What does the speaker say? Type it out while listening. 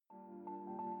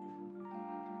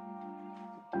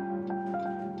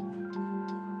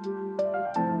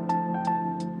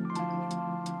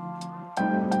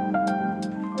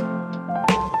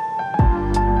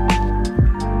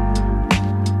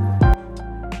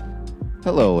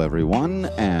Hello, everyone,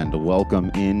 and welcome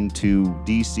into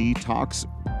DC Talks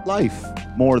Life,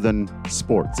 more than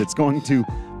sports. It's going to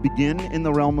begin in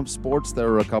the realm of sports. There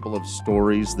are a couple of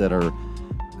stories that are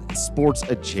sports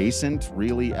adjacent,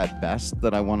 really at best,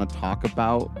 that I want to talk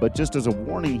about. But just as a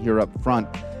warning here up front,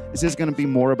 this is going to be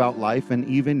more about life, and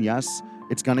even, yes,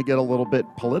 it's going to get a little bit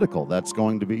political. That's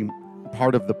going to be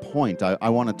part of the point. I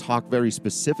want to talk very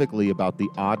specifically about the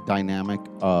odd dynamic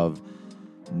of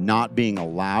not being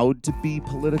allowed to be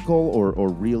political or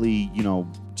really,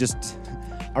 just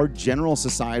our general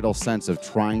societal sense of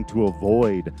trying to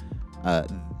avoid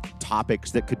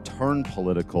topics that could turn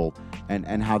political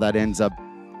and how that ends up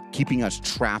keeping us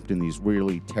trapped in these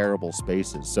really terrible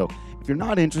spaces. So if you're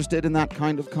not interested in that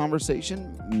kind of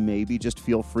conversation, maybe just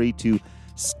feel free to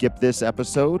skip this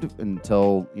episode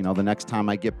until, the next time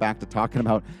I get back to talking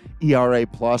about ERA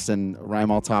plus and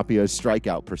Raimel Tapia's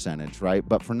strikeout percentage, right?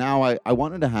 But for now, I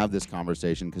wanted to have this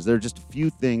conversation because there are just a few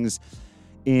things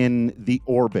in the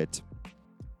orbit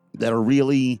that are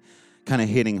really kind of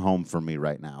hitting home for me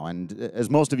right now. And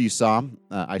as most of you saw,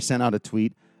 I sent out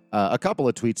a couple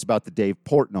of tweets about the Dave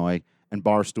Portnoy and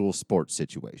Barstool Sports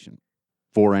situation.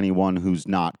 For anyone who's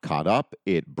not caught up,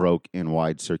 it broke in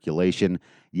wide circulation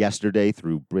yesterday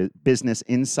through Business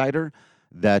Insider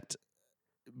that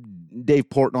Dave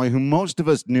Portnoy, who most of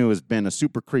us knew has been a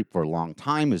super creep for a long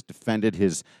time, has defended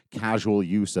his casual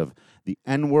use of the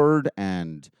N-word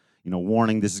and,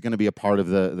 warning this is going to be a part of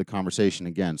the conversation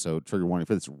again. So trigger warning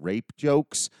for this: rape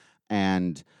jokes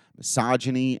and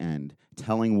misogyny and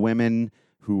telling women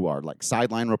who are like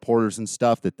sideline reporters and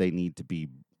stuff that they need to be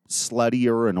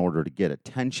sluttier in order to get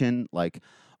attention. Like,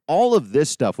 all of this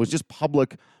stuff was just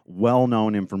public,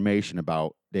 well-known information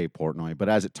about Dave Portnoy. But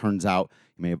as it turns out,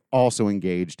 he may have also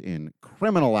engaged in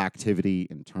criminal activity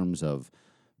in terms of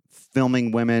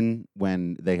filming women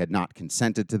when they had not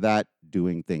consented to that,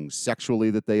 doing things sexually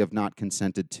that they have not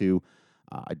consented to.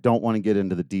 I don't want to get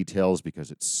into the details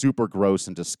because it's super gross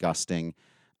and disgusting.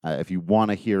 If you want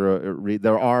to hear or read,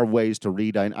 there are ways to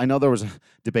read. I know there was a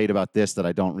debate about this that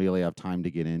I don't really have time to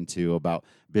get into, about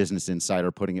Business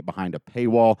Insider putting it behind a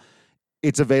paywall.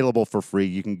 It's available for free.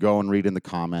 You can go and read in the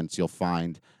comments. You'll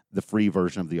find the free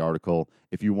version of the article.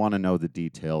 If you want to know the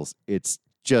details, it's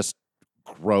just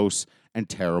gross and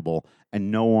terrible, and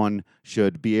no one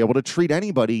should be able to treat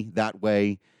anybody that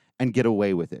way and get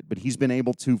away with it. But he's been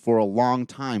able to for a long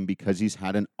time because he's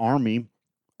had an army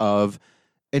of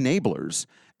enablers.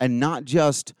 And not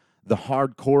just the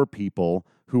hardcore people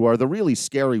who are the really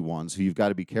scary ones who you've got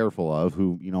to be careful of,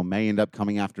 who, may end up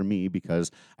coming after me because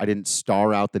I didn't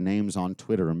star out the names on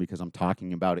Twitter and because I'm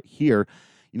talking about it here.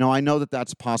 I know that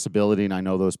that's a possibility, and I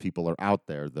know those people are out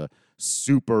there. The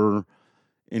super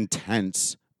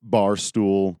intense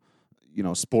Barstool,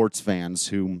 sports fans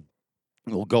who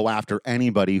will go after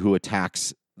anybody who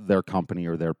attacks their company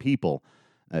or their people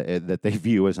that they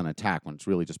view as an attack, when it's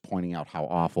really just pointing out how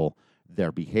awful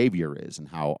their behavior is and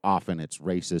how often it's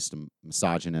racist and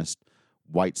misogynist,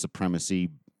 white supremacy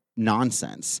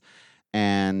nonsense.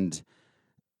 And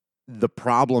the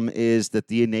problem is that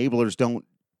the enablers don't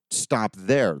stop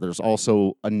there. There's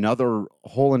also another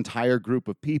whole entire group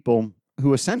of people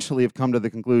who essentially have come to the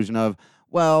conclusion of,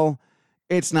 well,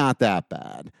 it's not that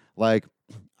bad. Like,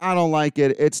 I don't like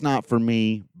it. It's not for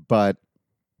me, but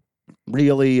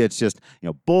really, it's just,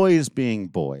 boys being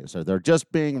boys, or they're just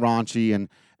being raunchy and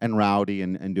rowdy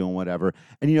and doing whatever.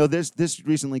 And, this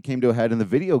recently came to a head in the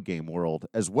video game world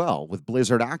as well with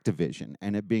Blizzard Activision,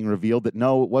 and it being revealed that,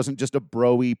 no, it wasn't just a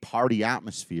bro-y party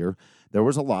atmosphere. There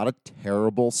was a lot of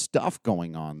terrible stuff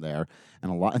going on there,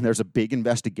 and there's a big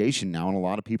investigation now, and a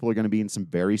lot of people are going to be in some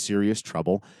very serious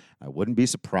trouble. I wouldn't be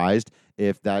surprised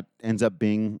if that ends up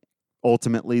being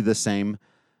ultimately the same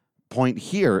point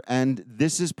here. And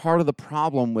this is part of the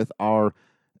problem with our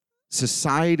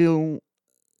societal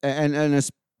and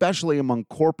especially among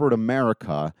corporate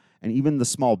America and even the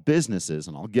small businesses,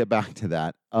 and I'll get back to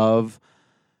that, of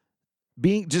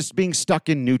being stuck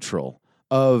in neutral,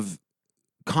 of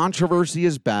controversy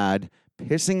is bad,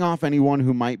 pissing off anyone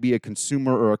who might be a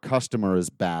consumer or a customer is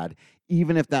bad,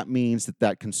 even if that means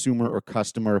that consumer or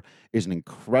customer is an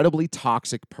incredibly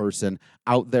toxic person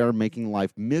out there making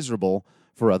life miserable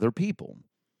for other people.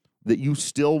 That you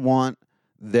still want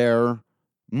their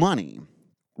money,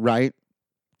 right?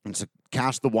 And so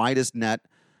cast the widest net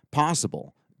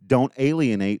possible. Don't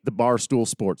alienate the Barstool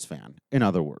sports fan, in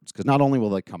other words, because not only will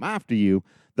they come after you,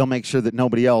 they'll make sure that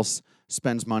nobody else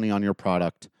spends money on your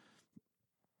product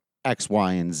X,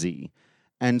 Y, and Z.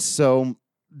 And so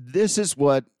this is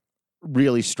what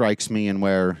really strikes me and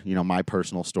where, my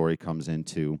personal story comes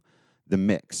into the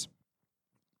mix.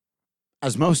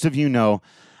 As most of you know,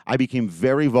 I became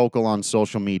very vocal on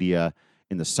social media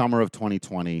in the summer of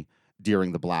 2020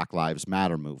 during the Black Lives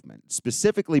Matter movement,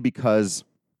 specifically because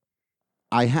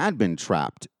I had been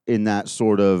trapped in that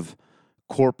sort of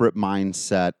corporate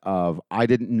mindset of I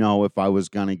didn't know if I was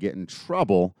going to get in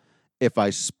trouble if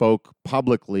I spoke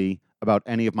publicly about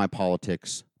any of my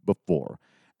politics before.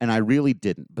 And I really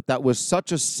didn't. But that was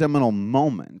such a seminal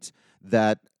moment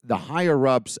that the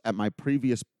higher-ups at my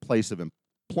previous place of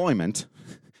employment,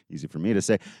 easy for me to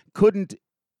say, couldn't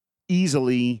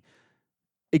easily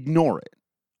ignore it,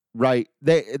 right?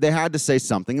 They had to say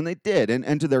something, and they did.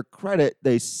 And to their credit,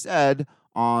 they said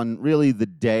on really the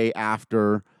day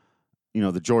after,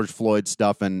 the George Floyd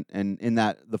stuff and in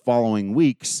the following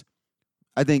weeks,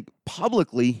 I think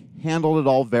publicly handled it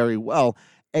all very well,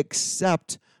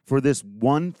 except for this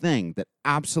one thing that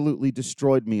absolutely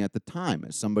destroyed me at the time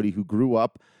as somebody who grew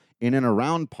up in and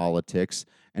around politics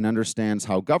and understands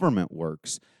how government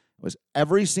works. It was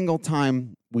every single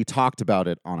time we talked about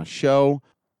it on a show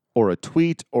or a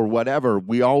tweet or whatever,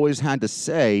 we always had to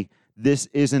say, this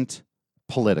isn't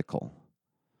political.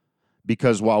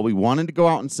 Because while we wanted to go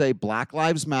out and say Black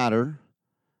Lives Matter,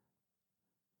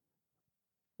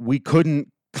 we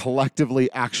couldn't collectively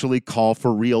actually call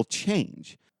for real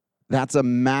change. That's a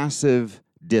massive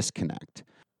disconnect.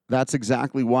 That's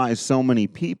exactly why so many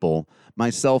people,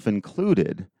 myself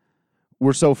included,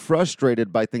 were so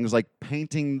frustrated by things like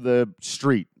painting the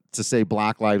street to say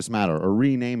Black Lives Matter or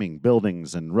renaming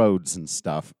buildings and roads and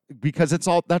stuff, because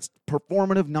that's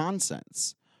performative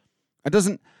nonsense. It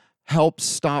doesn't help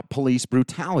stop police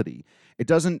brutality. It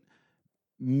doesn't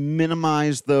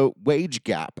minimize the wage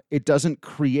gap. It doesn't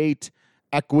create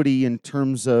equity in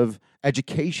terms of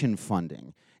education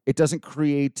funding. It doesn't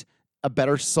create a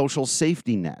better social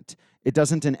safety net. It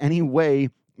doesn't in any way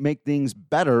make things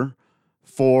better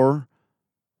for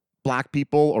Black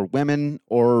people or women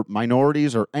or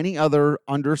minorities or any other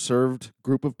underserved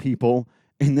group of people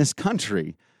in this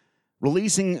country.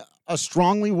 Releasing a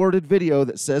strongly worded video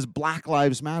that says Black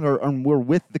Lives Matter and we're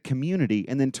with the community,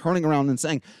 and then turning around and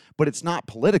saying, but it's not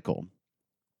political.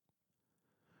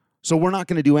 So we're not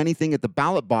going to do anything at the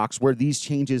ballot box where these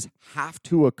changes have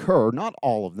to occur. Not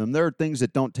all of them. There are things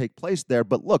that don't take place there.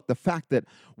 But look, the fact that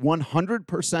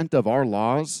 100% of our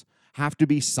laws have to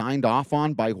be signed off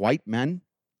on by white men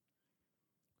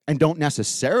and don't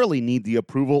necessarily need the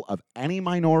approval of any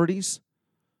minorities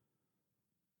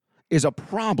is a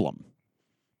problem.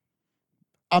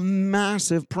 A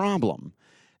massive problem.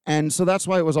 And so that's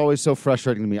why it was always so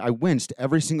frustrating to me. I winced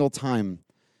every single time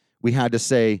we had to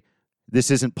say, this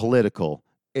isn't political.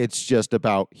 It's just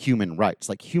about human rights.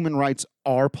 Like, human rights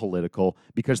are political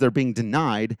because they're being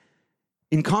denied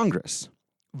in Congress.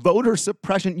 Voter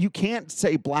suppression, you can't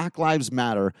say Black Lives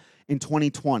Matter in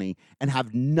 2020 and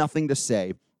have nothing to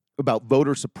say about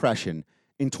voter suppression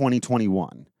in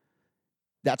 2021.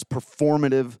 That's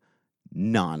performative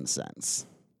nonsense.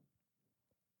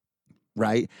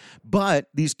 Right? But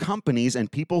these companies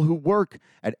and people who work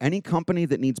at any company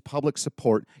that needs public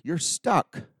support, you're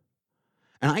stuck.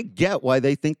 And I get why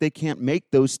they think they can't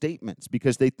make those statements,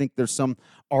 because they think there's some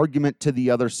argument to the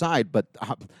other side. But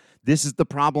this is the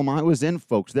problem I was in,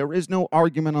 folks. There is no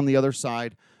argument on the other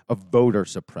side of voter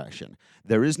suppression.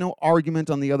 There is no argument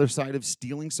on the other side of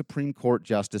stealing Supreme Court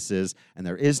justices. And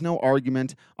there is no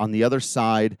argument on the other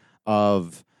side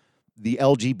of the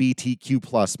LGBTQ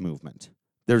plus movement.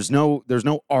 There's no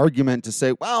argument to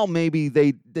say, well, maybe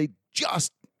they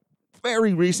just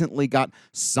very recently got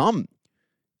some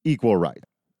equal right.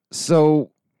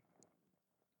 So,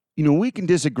 we can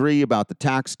disagree about the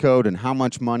tax code and how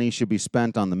much money should be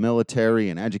spent on the military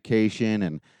and education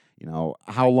and,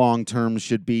 how long terms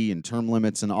should be and term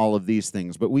limits and all of these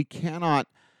things. But we cannot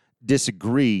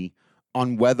disagree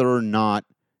on whether or not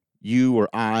you or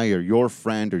I or your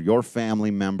friend or your family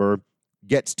member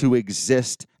gets to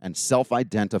exist and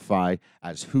self-identify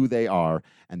as who they are,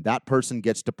 and that person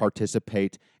gets to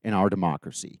participate in our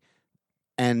democracy.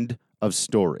 End of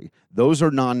story. Those are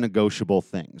non-negotiable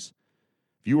things.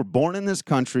 If you were born in this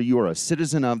country, you are a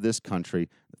citizen of this country.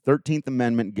 The 13th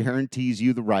Amendment guarantees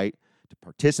you the right to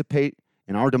participate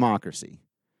in our democracy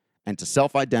and to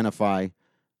self-identify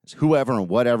as whoever and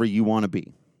whatever you want to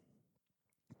be.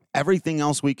 Everything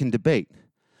else we can debate.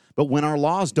 But when our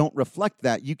laws don't reflect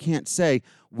that, you can't say,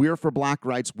 we're for black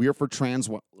rights, we're for trans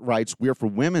rights, we're for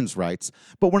women's rights,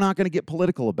 but we're not going to get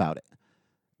political about it.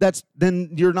 Then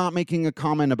you're not making a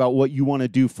comment about what you want to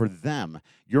do for them.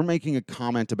 You're making a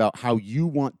comment about how you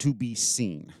want to be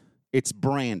seen. It's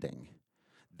branding.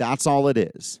 That's all it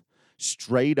is.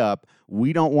 Straight up,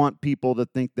 we don't want people to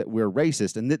think that we're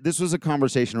racist. And this was a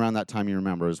conversation around that time, you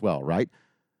remember as well, right?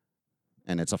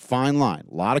 and it's a fine line.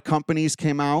 A lot of companies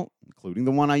came out, including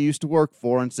the one I used to work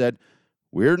for, and said,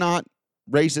 we're not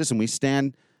racist and we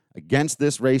stand against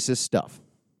this racist stuff.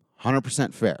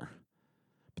 100% fair.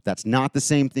 But that's not the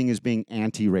same thing as being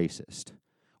anti-racist,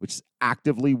 which is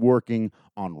actively working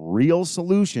on real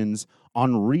solutions,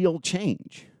 on real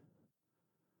change.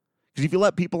 Because if you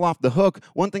let people off the hook,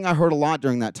 one thing I heard a lot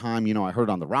during that time, I heard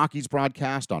on the Rockies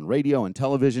broadcast, on radio and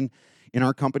television, in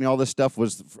our company, all this stuff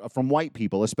was from white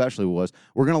people especially was,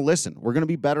 we're going to listen. We're going to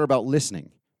be better about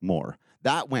listening more.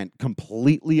 That went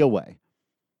completely away.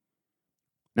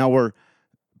 Now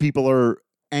people are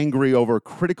angry over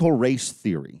critical race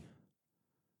theory,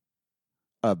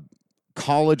 a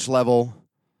college-level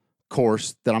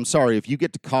course that, I'm sorry, if you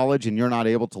get to college and you're not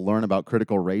able to learn about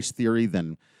critical race theory,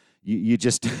 then you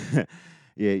just,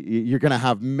 you're going to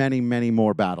have many, many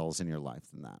more battles in your life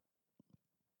than that.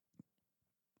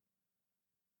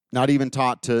 Not even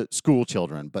taught to school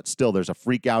children, but still there's a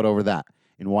freak out over that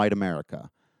in white America.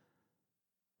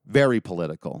 Very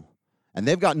political. And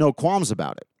they've got no qualms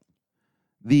about it.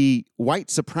 The white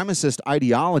supremacist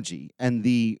ideology and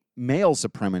the male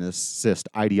supremacist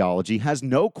ideology has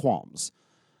no qualms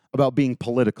about being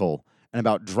political and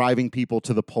about driving people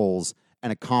to the polls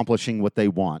and accomplishing what they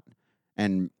want.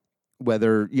 And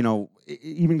whether,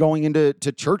 even going into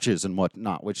churches and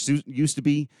whatnot, which used to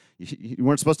be, you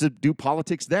weren't supposed to do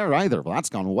politics there either. Well, that's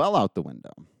gone well out the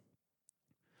window.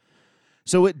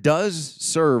 So it does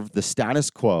serve the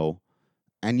status quo,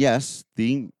 and yes,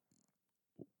 the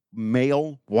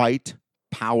male white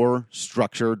power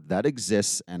structure that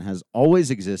exists and has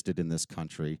always existed in this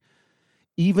country,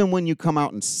 even when you come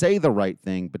out and say the right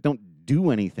thing but don't do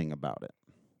anything about it.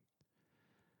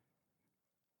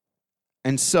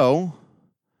 And so,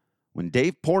 when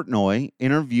Dave Portnoy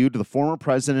interviewed the former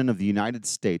president of the United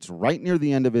States right near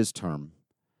the end of his term,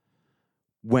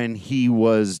 when he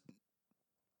was,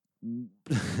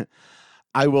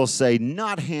 I will say,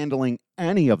 not handling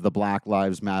any of the Black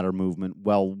Lives Matter movement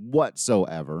well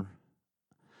whatsoever,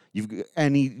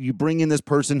 you bring in this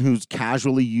person who's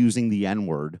casually using the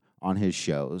N-word on his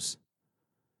shows,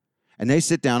 and they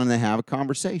sit down and they have a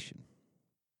conversation.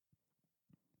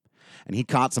 And he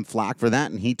caught some flack for that,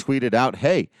 and he tweeted out,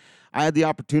 hey, I had the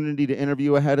opportunity to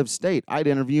interview a head of state. I'd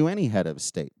interview any head of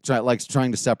state. Like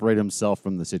trying to separate himself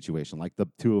from the situation, like the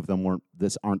two of them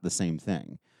aren't the same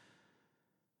thing.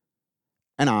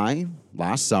 And I,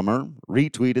 last summer,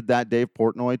 retweeted that Dave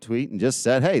Portnoy tweet and just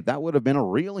said, hey, that would have been a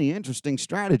really interesting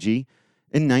strategy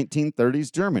in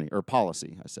 1930s Germany, or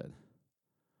policy, I said.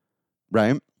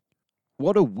 Right?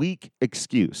 What a weak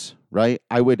excuse, right?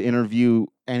 I would interview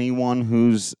anyone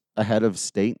who's a head of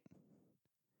state.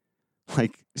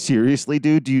 Like, seriously,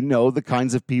 dude, do you know the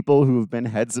kinds of people who have been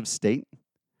heads of state?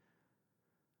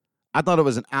 I thought it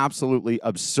was an absolutely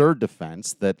absurd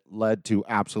defense that led to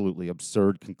absolutely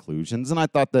absurd conclusions. And I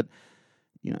thought that,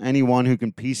 anyone who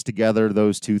can piece together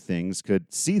those two things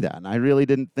could see that. And I really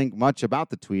didn't think much about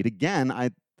the tweet. Again,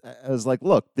 I was like,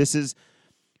 look, this is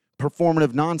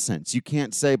performative nonsense. You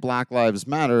can't say Black Lives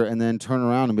Matter and then turn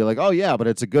around and be like, oh, yeah, but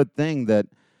it's a good thing that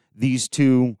these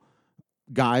two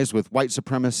guys with white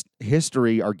supremacist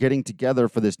history are getting together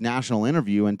for this national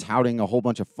interview and touting a whole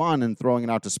bunch of fun and throwing it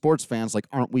out to sports fans like,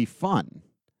 aren't we fun?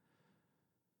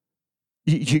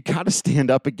 You got to stand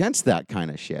up against that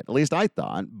kind of shit. At least I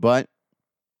thought. But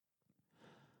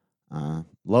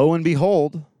lo and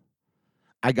behold,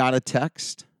 I got a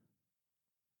text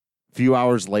a few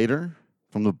hours later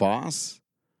from the boss,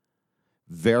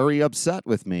 very upset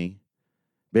with me,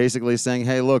 basically saying,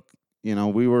 hey, look,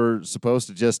 we were supposed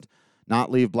to just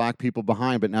not leave black people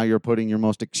behind, but now you're putting your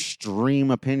most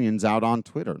extreme opinions out on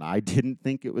Twitter. And I didn't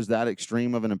think it was that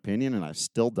extreme of an opinion, and I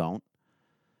still don't.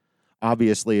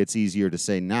 Obviously, it's easier to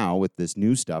say now with this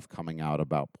new stuff coming out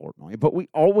about Portnoy, but we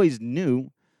always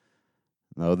knew,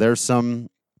 though, there's some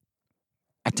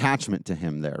attachment to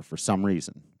him there for some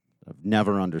reason. I've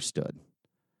never understood.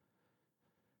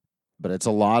 But it's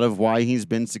a lot of why he's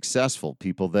been successful.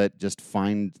 People that just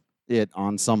find it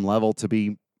on some level to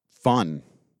be fun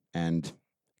and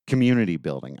community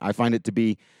building. I find it to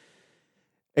be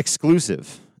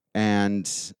exclusive and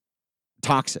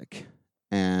toxic.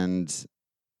 And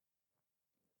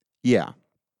yeah.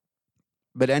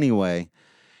 But anyway,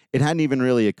 it hadn't even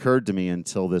really occurred to me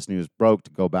until this news broke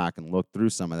to go back and look through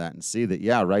some of that and see that,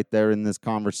 yeah, right there in this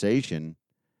conversation,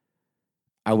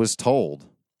 I was told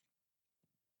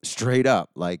straight up,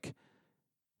 like,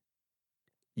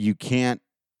 you can't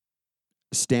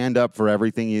stand up for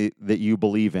everything that you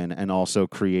believe in and also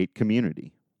create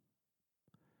community.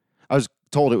 I was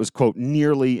told it was, quote,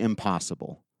 nearly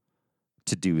impossible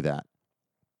to do that.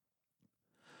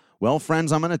 Well,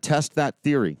 friends, I'm going to test that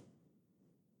theory.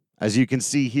 as you can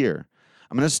see here.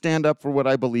 I'm going to stand up for what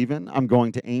I believe in. I'm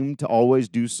going to aim to always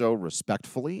do so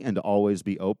respectfully and to always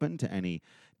be open to any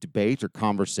debate or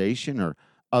conversation or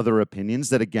other opinions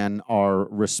that, again, are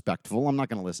respectful. I'm not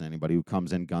going to listen to anybody who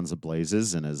comes in guns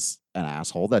a-blazes and is an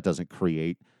asshole. That doesn't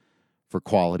create for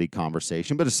quality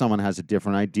conversation. But if someone has a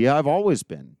different idea, I've always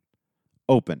been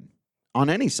open on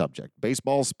any subject.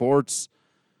 Baseball, sports,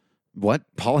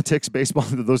 politics, baseball,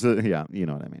 those are, yeah, you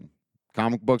know what I mean.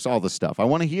 Comic books, all the stuff. I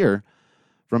want to hear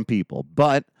from people,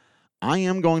 but I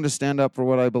am going to stand up for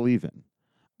what I believe in.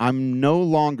 I'm no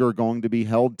longer going to be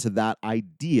held to that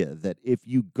idea that if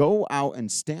you go out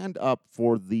and stand up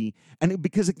for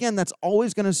because again, that's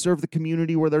always going to serve the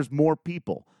community where there's more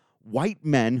people. White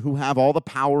men who have all the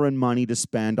power and money to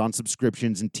spend on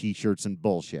subscriptions and t-shirts and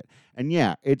bullshit. And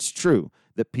yeah, it's true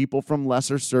that people from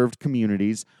lesser served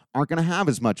communities aren't going to have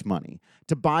as much money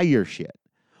to buy your shit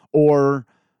or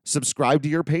subscribe to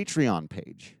your Patreon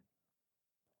page.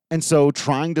 And so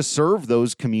trying to serve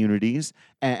those communities,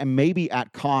 and maybe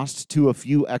at cost to a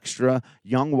few extra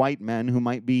young white men who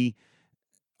might be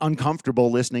uncomfortable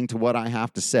listening to what I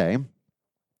have to say,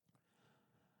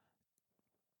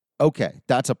 okay,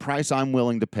 that's a price I'm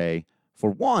willing to pay for,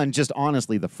 one, just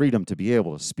honestly the freedom to be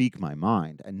able to speak my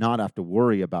mind and not have to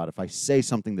worry about if I say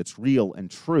something that's real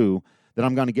and true that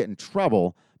I'm going to get in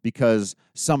trouble because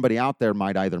somebody out there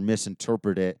might either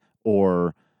misinterpret it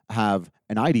or have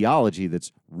an ideology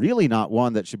that's really not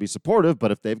one that should be supportive,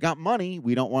 but if they've got money,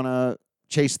 we don't want to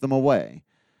chase them away.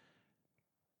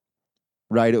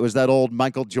 Right? It was that old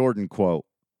Michael Jordan quote.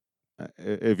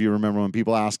 If you remember when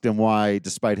people asked him why,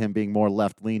 despite him being more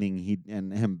left-leaning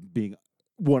and him being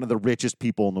one of the richest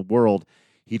people in the world,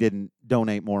 he didn't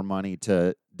donate more money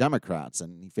to Democrats.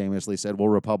 And he famously said, well,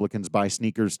 Republicans buy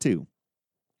sneakers too.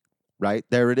 Right?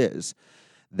 There it is.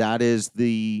 That is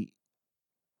the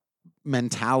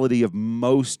mentality of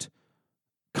most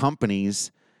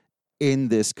companies in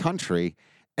this country.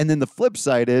 And then the flip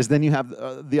side is then you have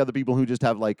the other people who just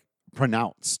have like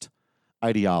pronounced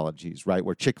ideologies, right?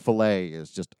 Where Chick-fil-A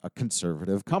is just a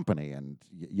conservative company and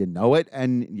you know it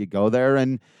and you go there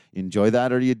and enjoy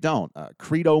that or you don't.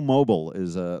 Credo Mobile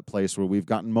is a place where we've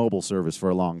gotten mobile service for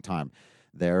a long time.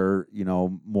 They're,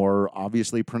 more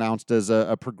obviously pronounced as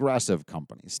a progressive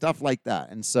company, stuff like that.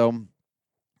 And so,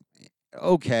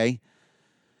 okay,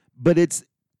 but it's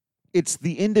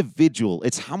the individual.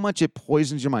 It's how much it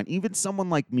poisons your mind. Even someone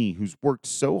like me who's worked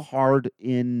so hard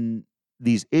in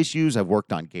these issues. I've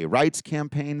worked on gay rights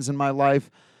campaigns in my life.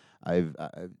 I've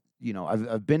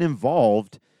been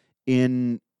involved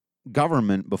in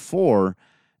government before,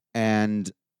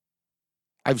 and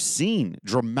I've seen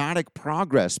dramatic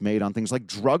progress made on things like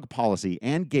drug policy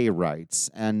and gay rights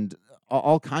and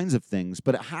all kinds of things.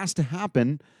 But it has to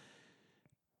happen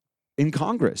in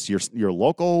Congress, your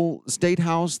local state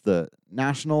house, the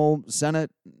national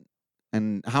Senate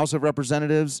and House of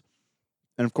Representatives,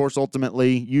 and of course,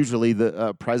 ultimately, usually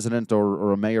the president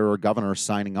or a mayor or governor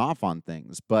signing off on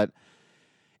things. But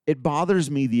it bothers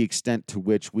me the extent to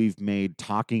which we've made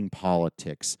talking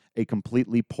politics a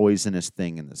completely poisonous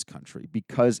thing in this country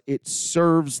because it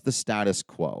serves the status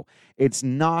quo. It's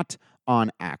not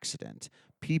on accident.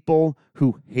 People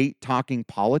who hate talking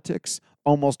politics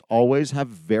almost always have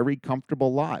very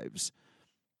comfortable lives.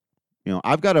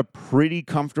 I've got a pretty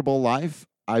comfortable life.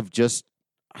 I just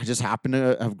happen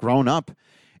to have grown up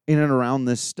in and around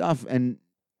this stuff. And,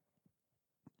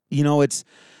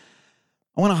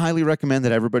 I want to highly recommend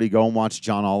that everybody go and watch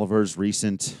John Oliver's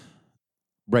recent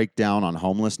breakdown on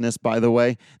homelessness, by the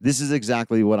way. This is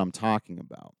exactly what I'm talking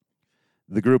about.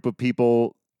 The group of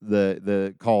people,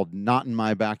 the called Not in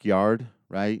My Backyard,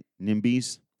 right?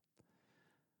 NIMBYs.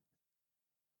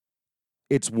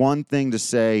 It's one thing to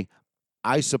say,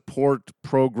 I support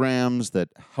programs that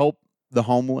help the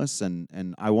homeless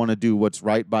and I want to do what's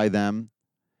right by them.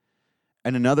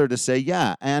 And another to say,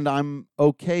 yeah, and I'm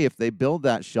okay if they build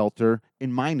that shelter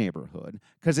in my neighborhood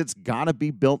because it's got to be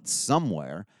built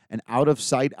somewhere. And out of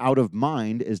sight, out of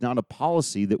mind is not a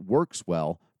policy that works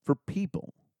well for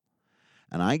people.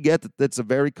 And I get that that's a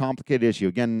very complicated issue.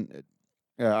 Again,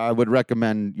 I would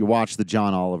recommend you watch the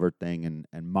John Oliver thing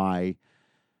and my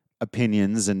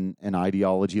opinions and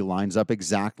ideology lines up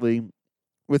exactly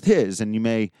with his. And you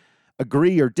may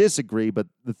agree or disagree, but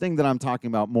the thing that I'm talking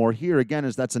about more here, again,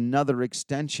 is that's another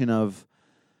extension of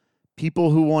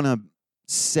people who want to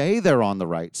say they're on the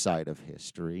right side of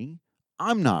history.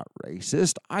 I'm not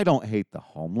racist. I don't hate the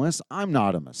homeless. I'm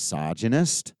not a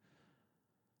misogynist.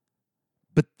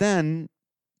 But then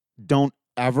don't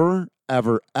ever,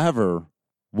 ever, ever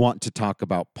want to talk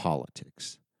about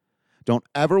politics. Don't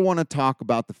ever want to talk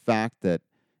about the fact that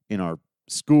in our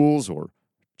schools or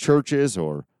churches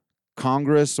or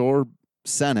Congress or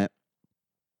Senate,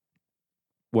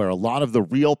 where a lot of the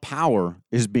real power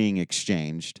is being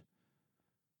exchanged,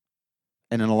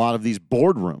 and in a lot of these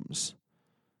boardrooms,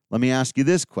 let me ask you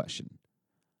this question.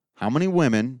 How many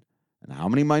women and how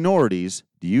many minorities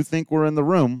do you think were in the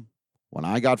room when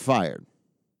I got fired?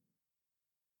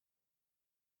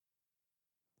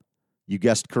 You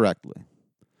guessed correctly.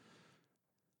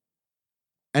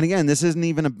 And again, this isn't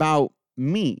even about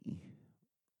me,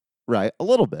 right? A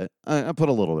little bit. I put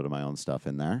a little bit of my own stuff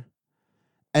in there.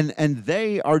 And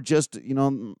they are just,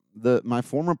 my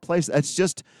former place, it's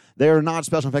just, they're not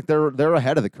special. In fact, they're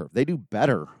ahead of the curve. They do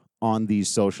better on these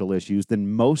social issues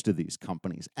than most of these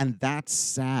companies. And that's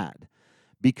sad,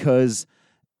 because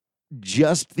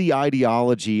just the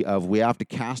ideology of we have to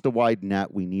cast a wide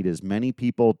net, we need as many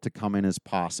people to come in as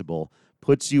possible,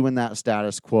 puts you in that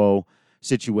status quo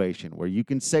situation where you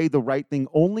can say the right thing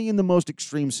only in the most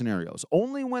extreme scenarios,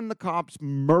 only when the cops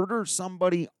murder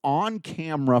somebody on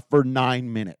camera for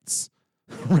 9 minutes,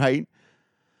 right?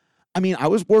 I mean, I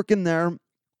was working there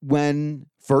when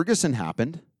Ferguson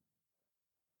happened,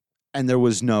 and there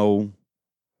was no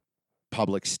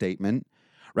public statement,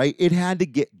 right? It had to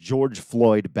get George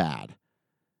Floyd bad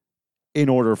in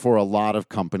order for a lot of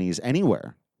companies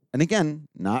anywhere. And again,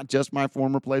 not just my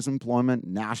former place of employment,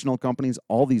 national companies,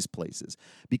 all these places,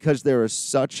 because there is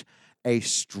such a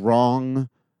strong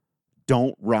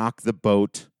don't rock the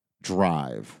boat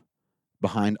drive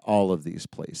behind all of these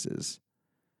places.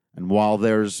 And while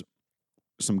there's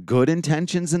some good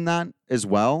intentions in that as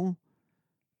well,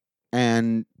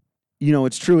 and,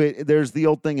 it's true, there's the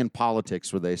old thing in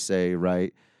politics where they say,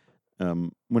 right,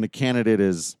 when a candidate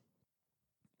is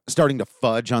starting to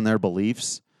fudge on their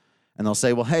beliefs, and they'll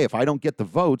say, well, hey, if I don't get the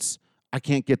votes, I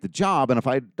can't get the job. And if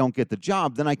I don't get the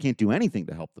job, then I can't do anything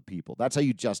to help the people. That's how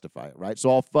you justify it, right? So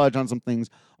I'll fudge on some things.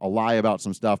 I'll lie about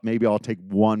some stuff. Maybe I'll take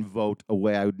one vote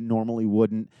away I normally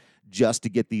wouldn't just to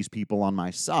get these people on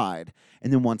my side.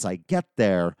 And then once I get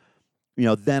there,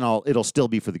 then it'll still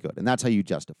be for the good. And that's how you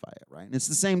justify it, right? And it's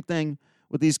the same thing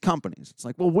with these companies. It's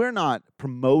like, well, we're not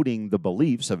promoting the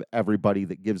beliefs of everybody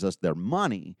that gives us their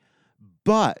money,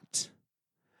 but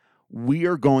we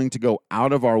are going to go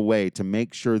out of our way to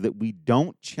make sure that we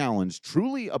don't challenge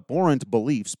truly abhorrent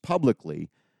beliefs publicly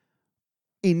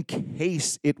in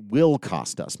case it will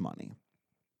cost us money.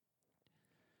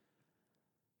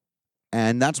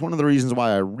 And that's one of the reasons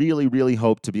why I really, really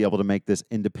hope to be able to make this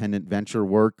independent venture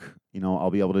work.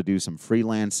 I'll be able to do some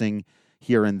freelancing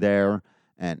here and there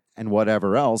and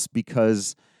whatever else,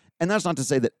 because, and that's not to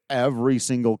say that every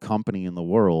single company in the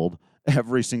world,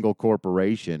 every single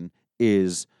corporation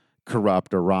is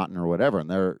corrupt or rotten or whatever. And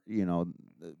they're,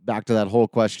 back to that whole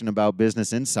question about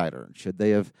Business Insider. Should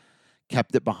they have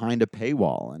kept it behind a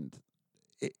paywall? And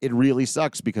it really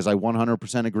sucks, because I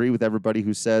 100% agree with everybody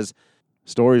who says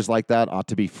stories like that ought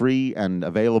to be free and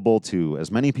available to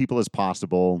as many people as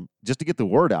possible just to get the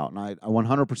word out. And I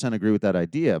 100% agree with that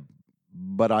idea.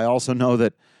 But I also know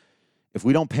that if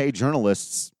we don't pay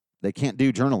journalists, they can't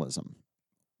do journalism.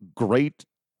 Great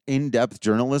in-depth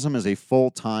journalism is a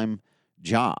full-time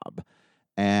job.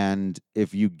 And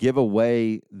if you give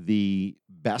away the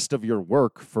best of your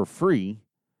work for free,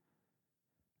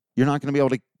 you're not going to be able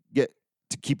to get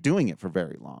to keep doing it for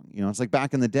very long. It's like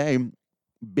back in the day,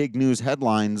 big news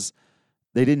headlines,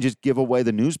 they didn't just give away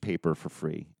the newspaper for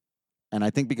free. And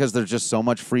I think because there's just so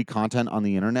much free content on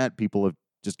the internet, people have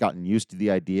just gotten used to the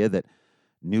idea that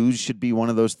news should be one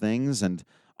of those things. And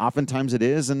oftentimes it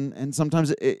is, and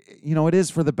sometimes it is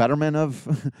for the betterment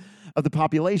of of the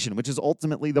population, which is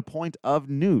ultimately the point of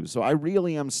news. So I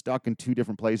really am stuck in two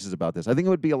different places about this. I think it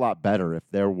would be a lot better if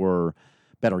there were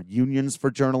better unions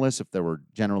for journalists, if there were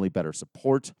generally better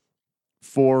support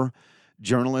for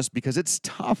journalists, because it's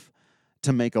tough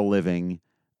to make a living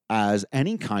as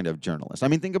any kind of journalist. I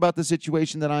mean, think about the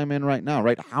situation that I'm in right now,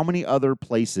 right? How many other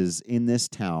places in this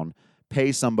town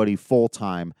pay somebody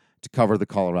full-time to cover the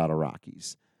Colorado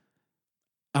Rockies?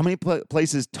 How many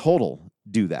places total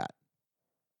do that?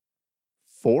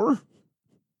 4?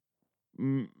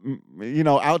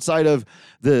 Outside of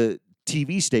the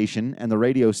TV station and the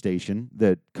radio station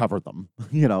that cover them.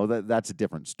 That's a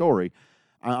different story.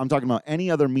 I'm talking about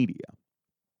any other media,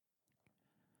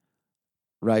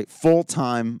 right?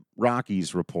 Full-time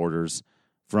Rockies reporters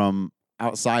from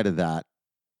outside of that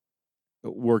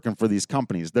working for these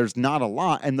companies. There's not a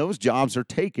lot, and those jobs are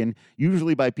taken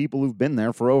usually by people who've been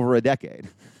there for over a decade,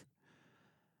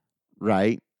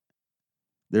 right?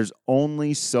 There's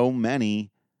only so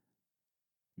many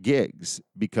gigs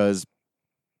because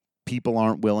people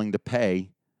aren't willing to pay.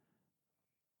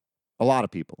 A lot of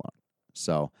people aren't.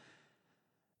 So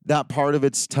that part of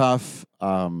it's tough.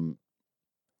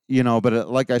 but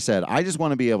like I said, I just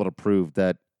want to be able to prove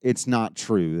that it's not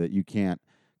true, that you can't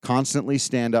constantly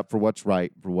stand up for what's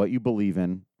right, for what you believe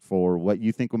in, for what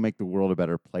you think will make the world a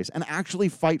better place, and actually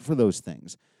fight for those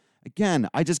things. Again,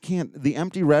 I just can't. The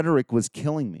empty rhetoric was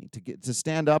killing me to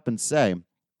stand up and say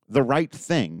the right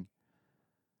thing,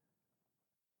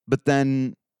 but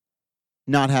then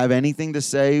not have anything to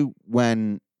say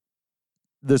when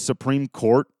the Supreme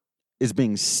Court is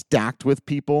being stacked with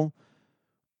people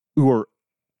who are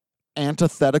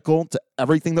antithetical to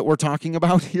everything that we're talking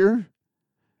about here.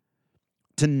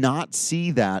 To not see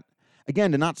that,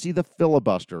 again, to not see the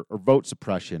filibuster or vote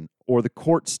suppression or the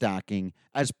court stacking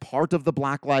as part of the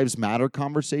Black Lives Matter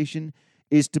conversation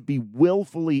is to be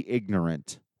willfully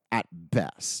ignorant at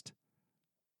best.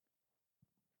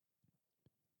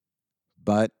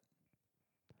 But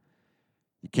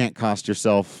you can't cost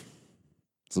yourself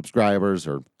subscribers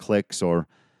or clicks or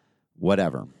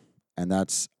whatever. And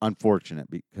that's unfortunate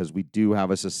because we do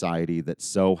have a society that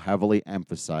so heavily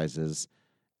emphasizes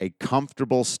a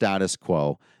comfortable status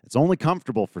quo. It's only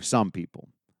comfortable for some people.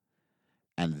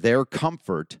 And their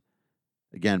comfort,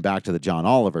 again, back to the John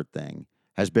Oliver thing,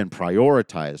 has been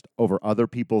prioritized over other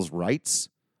people's rights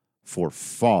for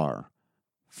far,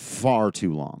 far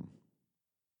too long.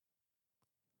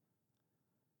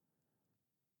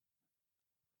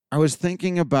 I was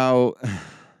thinking about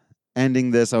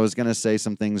ending this. I was going to say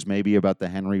some things maybe about the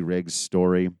Henry Riggs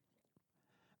story.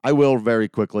 I will very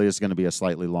quickly. It's going to be a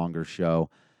slightly longer show.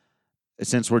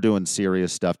 Since we're doing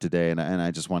serious stuff today, and I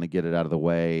just want to get it out of the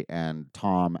way, and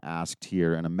Tom asked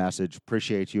here in a message,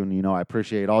 appreciate you, and I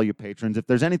appreciate all you patrons. If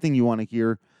there's anything you want to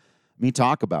hear me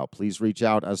talk about, please reach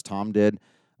out as Tom did,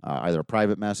 either a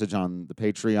private message on the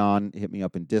Patreon, hit me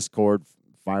up in Discord,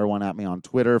 fire one at me on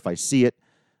Twitter if I see it.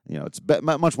 It's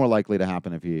much more likely to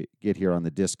happen if you get here on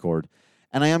the Discord.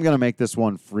 And I am going to make this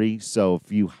one free, so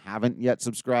if you haven't yet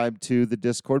subscribed to the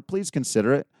Discord, please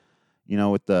consider it.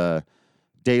 With the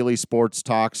daily sports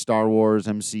talk, Star Wars,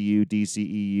 MCU,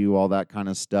 DCEU, all that kind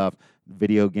of stuff,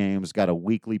 video games, got a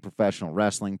weekly professional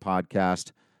wrestling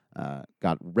podcast,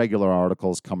 got regular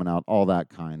articles coming out, all that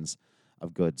kinds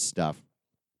of good stuff.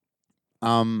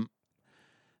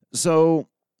 So,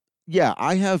 yeah,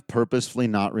 I have purposefully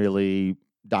not really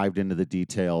dived into the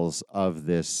details of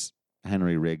this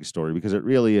Henry Riggs story because it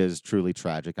really is truly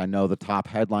tragic. I know the top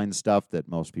headline stuff that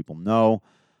most people know,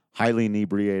 highly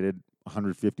inebriated,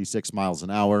 156 miles an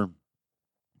hour,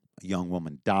 a young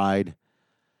woman died,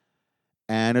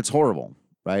 and it's horrible,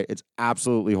 right? It's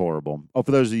absolutely horrible. Oh,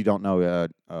 for those of you who don't know,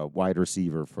 a wide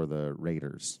receiver for the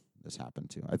Raiders this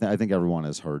happened to. I think everyone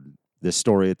has heard this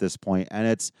story at this point, and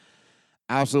it's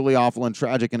absolutely awful and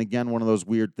tragic. And again, one of those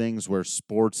weird things where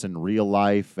sports and real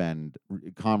life and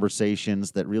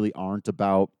conversations that really aren't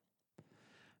about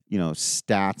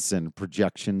stats and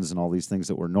projections and all these things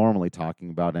that we're normally talking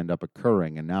about end up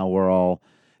occurring. And now we're all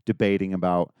debating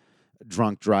about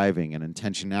drunk driving and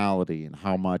intentionality and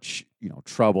how much,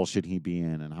 trouble should he be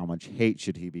in and how much hate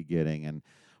should he be getting, and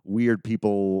weird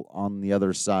people on the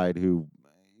other side who,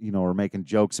 are making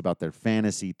jokes about their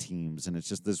fantasy teams. And it's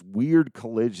just this weird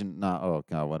collision. Oh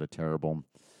God, what a terrible,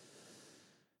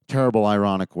 terrible,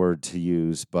 ironic word to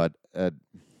use, but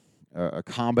a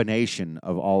combination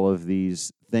of all of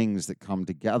these things that come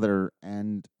together.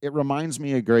 And it reminds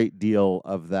me a great deal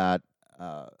of that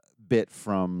bit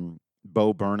from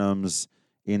Bo Burnham's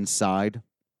Inside.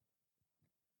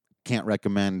 Can't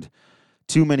recommend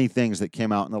too many things that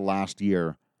came out in the last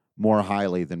year more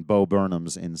highly than Bo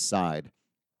Burnham's Inside.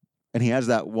 And he has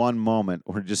that one moment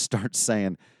where he just starts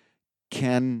saying,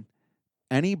 can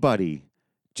anybody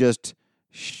just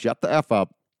shut the F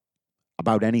up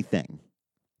about anything?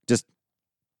 Just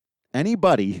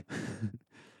anybody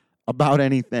about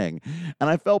anything. And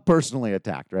I felt personally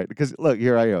attacked, right? Because, look,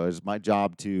 here I go. It's my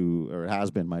job to, or it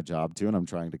has been my job to, and I'm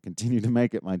trying to continue to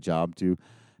make it my job to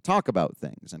talk about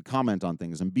things and comment on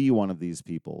things and be one of these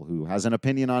people who has an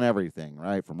opinion on everything,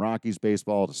 right? From Rockies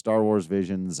baseball to Star Wars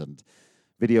visions and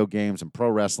video games and pro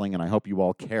wrestling. And I hope you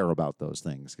all care about those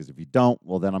things, because if you don't,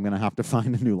 well, then I'm going to have to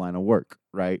find a new line of work,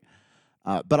 right?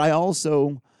 But I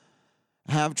also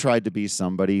have tried to be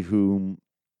somebody who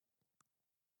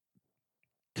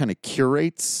kind of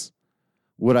curates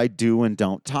what I do and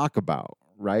don't talk about,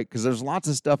 right? Because there's lots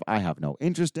of stuff I have no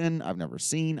interest in, I've never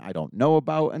seen, I don't know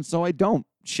about, and so I don't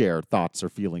share thoughts or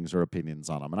feelings or opinions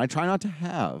on them. And I try not to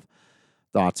have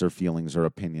thoughts or feelings or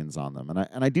opinions on them.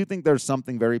 And I do think there's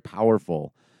something very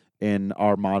powerful in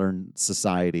our modern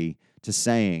society to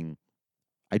saying,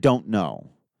 I don't know.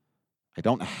 I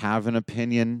don't have an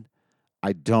opinion.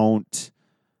 I don't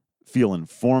feel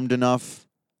informed enough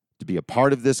to be a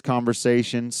part of this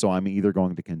conversation. So I'm either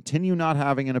going to continue not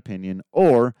having an opinion,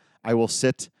 or I will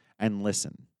sit and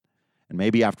listen. And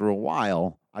maybe after a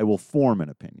while, I will form an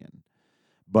opinion.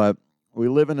 But we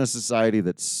live in a society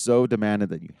that's so demanded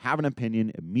that you have an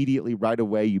opinion immediately, right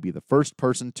away. You be the first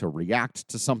person to react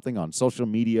to something on social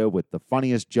media with the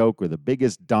funniest joke or the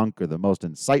biggest dunk or the most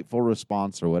insightful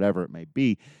response or whatever it may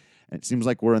be. And it seems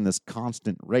like we're in this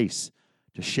constant race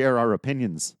to share our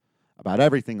opinions about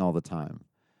everything all the time.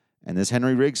 And this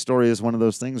Henry Riggs story is one of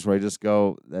those things where I just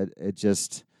go, that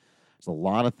there's a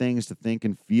lot of things to think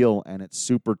and feel, and it's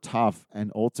super tough.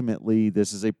 And ultimately,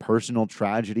 this is a personal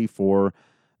tragedy for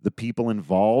the people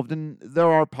involved, and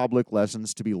there are public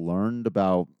lessons to be learned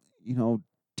about,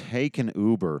 take an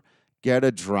Uber, get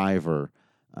a driver.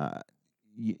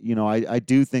 I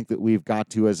do think that we've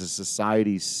got to, as a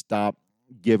society, stop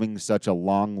giving such a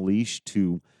long leash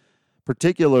to,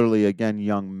 particularly, again,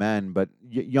 young men, but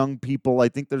young people. I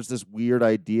think there's this weird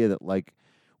idea that, like,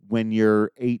 when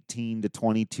you're 18 to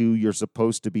 22, you're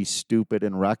supposed to be stupid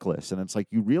and reckless, and it's like,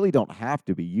 you really don't have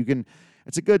to be.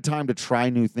 It's a good time to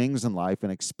try new things in life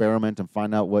and experiment and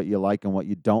find out what you like and what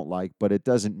you don't like, but it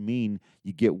doesn't mean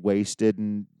you get wasted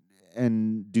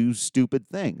and do stupid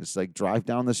things, like drive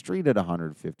down the street at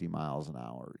 150 miles an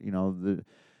hour.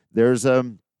 There's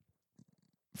a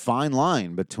fine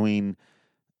line between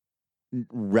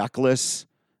reckless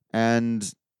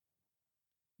and,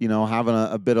 having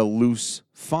a bit of loose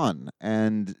fun.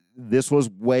 And this was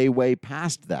way, way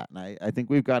past that. And I think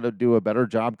we've got to do a better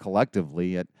job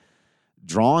collectively at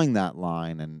drawing that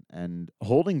line and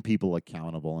holding people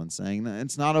accountable and saying that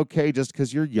it's not okay just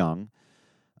because you're young.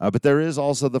 But there is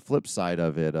also the flip side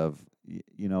of it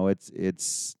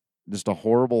it's just a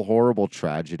horrible, horrible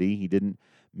tragedy. He didn't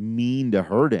mean to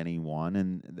hurt anyone,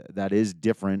 and that is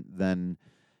different than,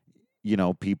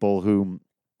 people who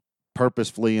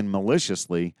purposefully and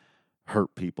maliciously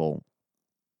hurt people.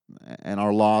 And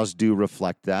our laws do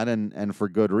reflect that, and for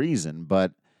good reason.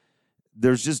 But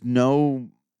there's just no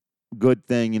good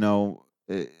thing.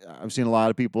 I've seen a lot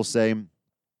of people say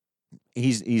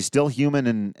he's still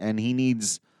human and he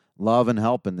needs love and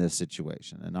help in this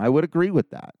situation. And I would agree with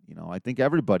that. I think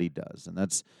everybody does. And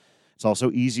it's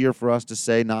also easier for us to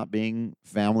say, not being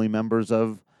family members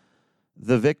of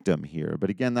the victim here. But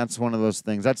again, that's one of those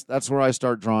things. That's where I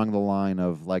start drawing the line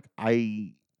of, like,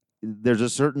 there's a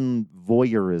certain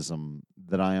voyeurism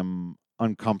that I am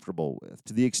uncomfortable with,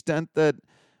 to the extent that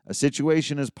a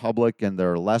situation is public and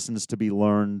there are lessons to be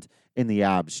learned in the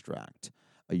abstract.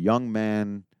 A young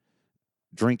man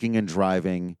drinking and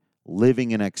driving,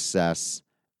 living in excess,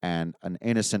 and an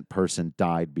innocent person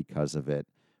died because of it.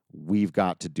 We've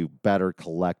got to do better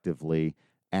collectively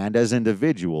and as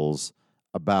individuals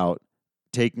about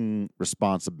taking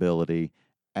responsibility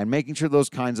and making sure those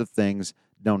kinds of things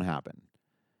don't happen.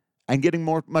 And getting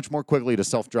much more quickly to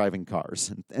self-driving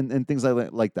cars and things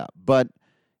like that. But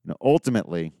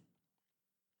ultimately,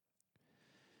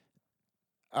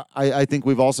 I think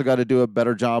we've also got to do a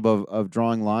better job of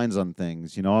drawing lines on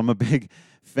things. I'm a big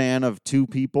fan of two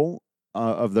people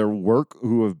of their work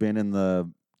who have been in the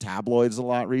tabloids a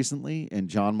lot recently, and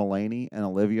John Mulaney and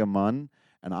Olivia Munn,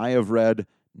 and I have read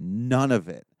none of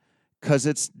it because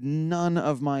it's none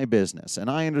of my business. And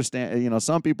I understand,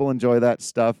 some people enjoy that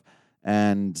stuff,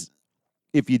 and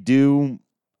if you do,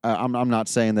 I'm not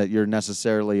saying that you're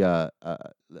necessarily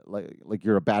like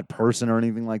you're a bad person or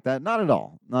anything like that. Not at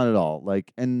all. Not at all.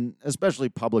 And especially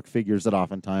public figures that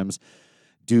oftentimes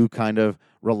do kind of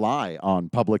rely on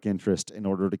public interest in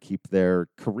order to keep their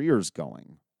careers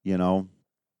going,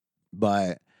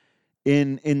 But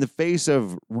in the face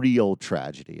of real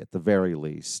tragedy, at the very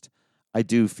least, I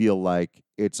do feel like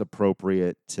it's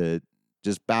appropriate to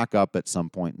just back up at some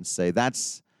point and say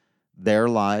that's their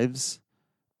lives.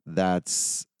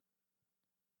 That's,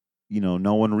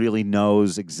 no one really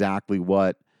knows exactly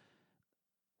what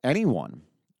anyone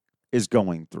is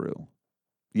going through.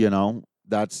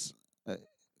 That's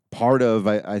part of,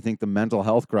 I think, the mental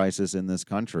health crisis in this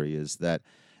country, is that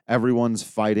everyone's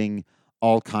fighting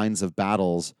all kinds of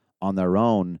battles on their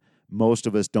own. Most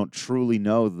of us don't truly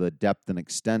know the depth and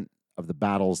extent of the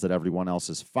battles that everyone else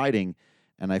is fighting.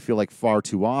 And I feel like far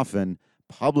too often,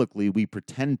 publicly, we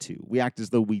pretend to. We act as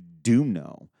though we do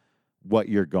know what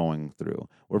you're going through.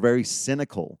 We're very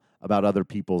cynical about other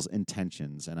people's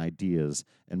intentions and ideas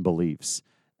and beliefs.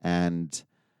 And,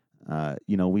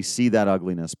 we see that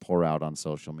ugliness pour out on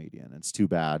social media, and it's too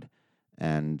bad.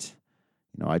 And,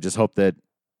 I just hope that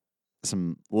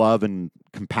some love and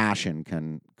compassion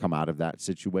can come out of that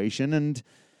situation. And,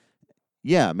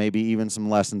 yeah, maybe even some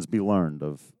lessons be learned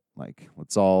of, like,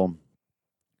 let's all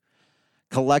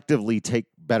collectively take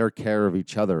better care of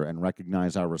each other and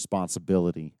recognize our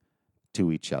responsibility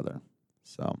to each other.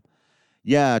 So,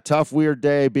 yeah, tough, weird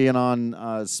day being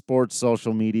on sports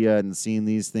social media and seeing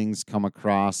these things come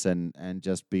across and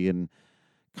just being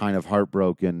kind of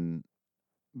heartbroken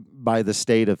by the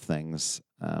state of things.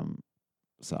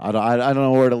 So I don't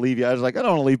know where to leave you. I was like, I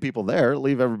don't want to leave people there.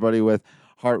 Leave everybody with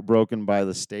heartbroken by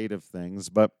the state of things.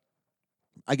 But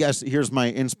I guess here's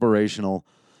my inspirational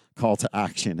call to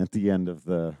action at the end of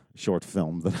the short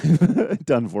film that I've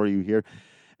done for you here.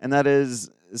 And that is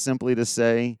simply to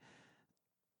say,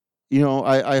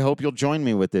 I hope you'll join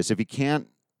me with this. If you can't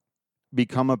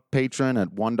become a patron at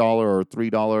 $1 or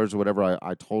 $3 or whatever,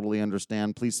 I totally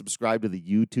understand. Please subscribe to the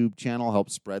YouTube channel. Help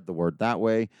spread the word that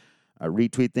way.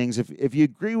 Retweet things. If you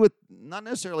agree with not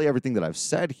necessarily everything that I've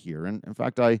said here, and in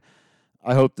fact, I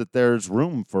hope that there's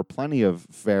room for plenty of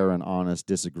fair and honest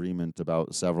disagreement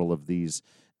about several of these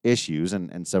issues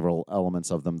and several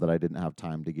elements of them that I didn't have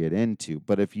time to get into.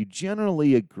 But if you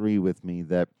generally agree with me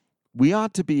that we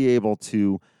ought to be able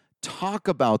to talk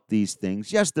about these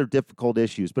things, yes, they're difficult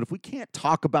issues, but if we can't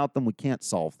talk about them, we can't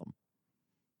solve them.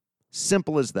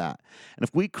 Simple as that. And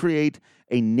if we create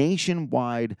a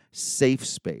nationwide safe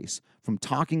space from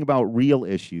talking about real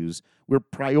issues, we're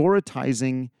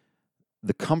prioritizing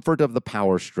the comfort of the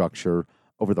power structure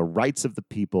over the rights of the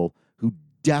people who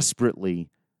desperately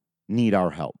need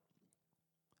our help.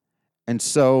 And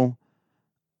so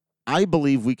I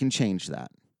believe we can change that.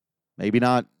 Maybe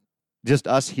not just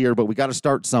us here, but we got to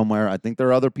start somewhere. I think there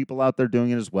are other people out there doing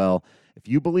it as well. If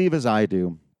you believe, as I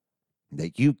do,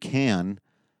 that you can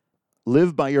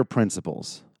live by your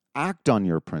principles, act on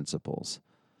your principles,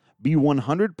 be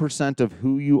 100% of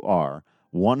who you are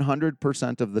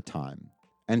 100% of the time,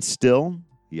 and still,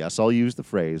 yes, I'll use the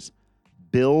phrase,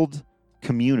 build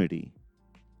community,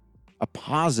 a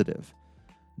positive,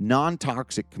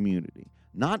 non-toxic community,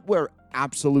 not where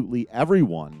absolutely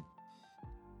everyone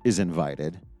is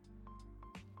invited,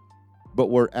 but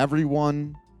where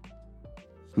everyone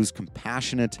who's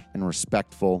compassionate and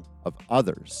respectful of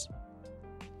others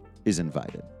is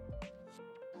invited.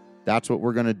 That's what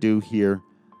we're going to do here.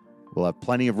 We'll have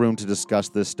plenty of room to discuss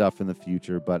this stuff in the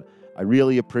future, but I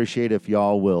really appreciate if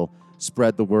y'all will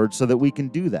spread the word so that we can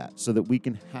do that, so that we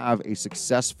can have a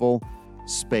successful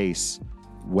space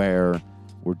where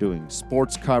we're doing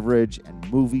sports coverage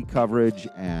and movie coverage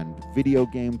and video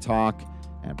game talk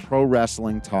and pro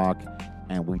wrestling talk,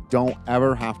 and we don't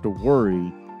ever have to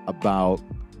worry about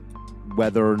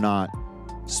whether or not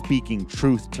speaking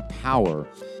truth to power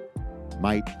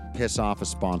might piss off a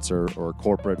sponsor or a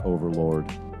corporate overlord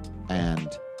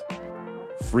and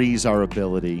freeze our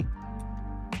ability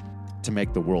to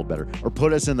make the world better, or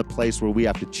put us in the place where we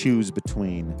have to choose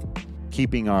between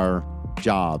keeping our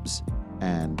jobs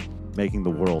and making the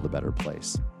world a better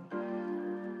place.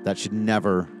 That should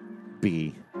never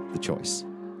be the choice.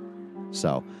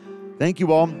 So, thank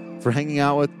you all for hanging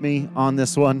out with me on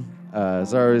this one.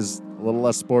 Sorry, it's a little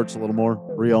less sports, a little more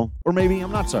real. Or maybe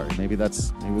I'm not sorry. Maybe it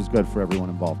was good for everyone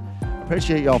involved.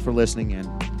 Appreciate y'all for listening in.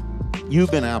 You've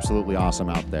been absolutely awesome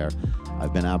out there.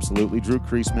 I've been absolutely Drew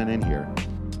Creasman in here.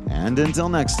 And until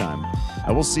next time,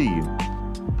 I will see you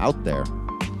out there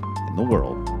in the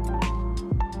world.